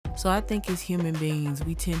So I think as human beings,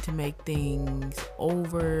 we tend to make things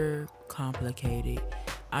over complicated.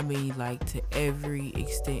 I mean, like to every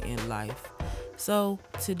extent in life. So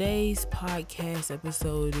today's podcast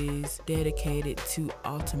episode is dedicated to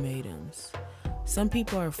ultimatums. Some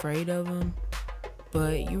people are afraid of them,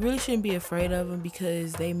 but you really shouldn't be afraid of them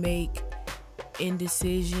because they make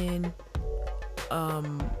indecision.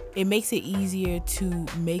 It makes it easier to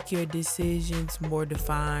make your decisions more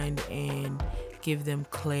defined and give them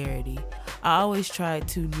clarity. I always try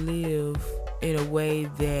to live in a way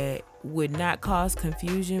that would not cause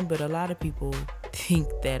confusion, but a lot of people think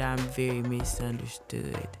that I'm very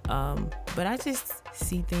misunderstood. But I just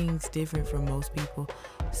see things different from most people.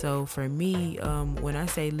 So for me, when I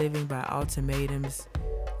say living by ultimatums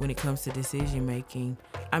when it comes to decision making,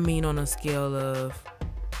 I mean on a scale of,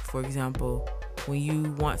 for example, when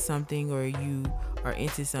you want something or you are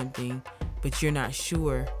into something, but you're not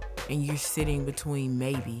sure and you're sitting between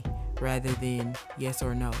maybe rather than yes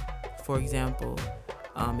or no. For example,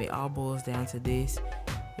 it all boils down to this.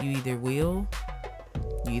 You either will,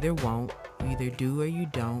 you either won't, you either do or you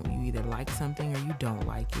don't, you either like something or you don't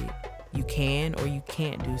like it. You can or you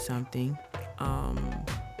can't do something.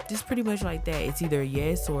 Just pretty much like that. It's either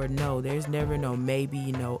yes or no. There's never no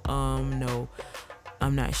maybe, no,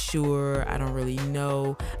 I'm not sure, I don't really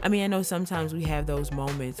know. I mean, I know sometimes we have those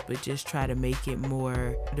moments, but just try to make it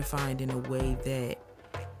more defined in a way that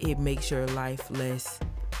it makes your life less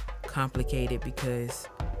complicated, because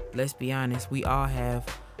let's be honest, we all have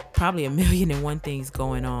probably 1,000,001 things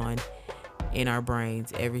going on in our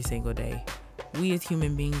brains every single day. We as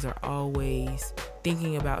human beings are always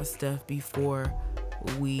thinking about stuff before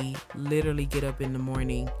we literally get up in the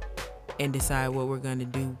morning and decide what we're going to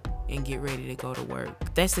do and get ready to go to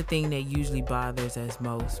work. That's the thing that usually bothers us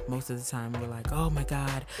most. Most of the time we're like, oh my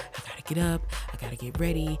God, I gotta get up, I gotta get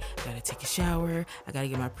ready, I gotta take a shower, I gotta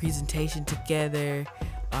get my presentation together.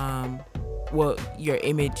 Your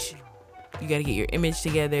image, you gotta get your image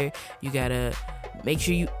together, you gotta make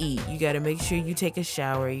sure you eat, you gotta make sure you take a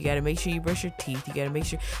shower, you gotta make sure you brush your teeth, you gotta make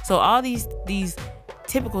sure. So all these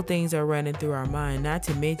typical things are running through our mind, not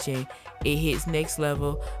to mention it hits next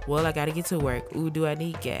level. Well, I gotta get to work. Ooh, do I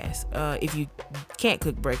need gas? If you can't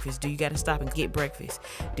cook breakfast, do you gotta stop and get breakfast?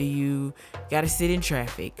 Do you gotta sit in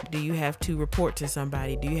traffic? Do you have to report to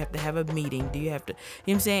somebody? Do you have to have a meeting? Do you have to, you know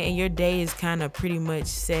what I'm saying? And your day is kind of pretty much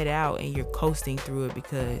set out and you're coasting through it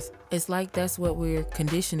because it's like that's what we're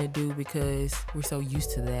conditioned to do because we're so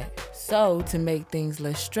used to that. So to make things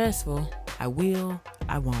less stressful, I will,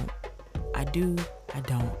 I won't. I do, I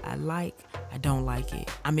don't. I like, I don't like it.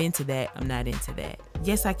 I'm into that, I'm not into that.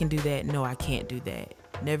 Yes, I can do that. No, I can't do that.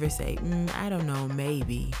 Never say, I don't know,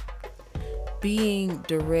 maybe. Being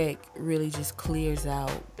direct really just clears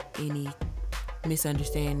out any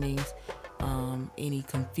misunderstandings, any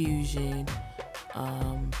confusion.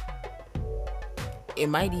 It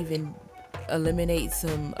might even eliminate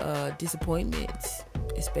some disappointments,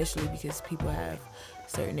 especially because people have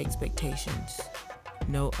certain expectations.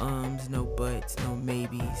 No ums, no buts, no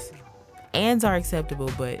maybes. Ands are acceptable,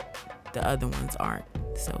 but the other ones aren't.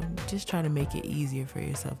 So just try to make it easier for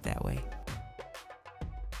yourself that way.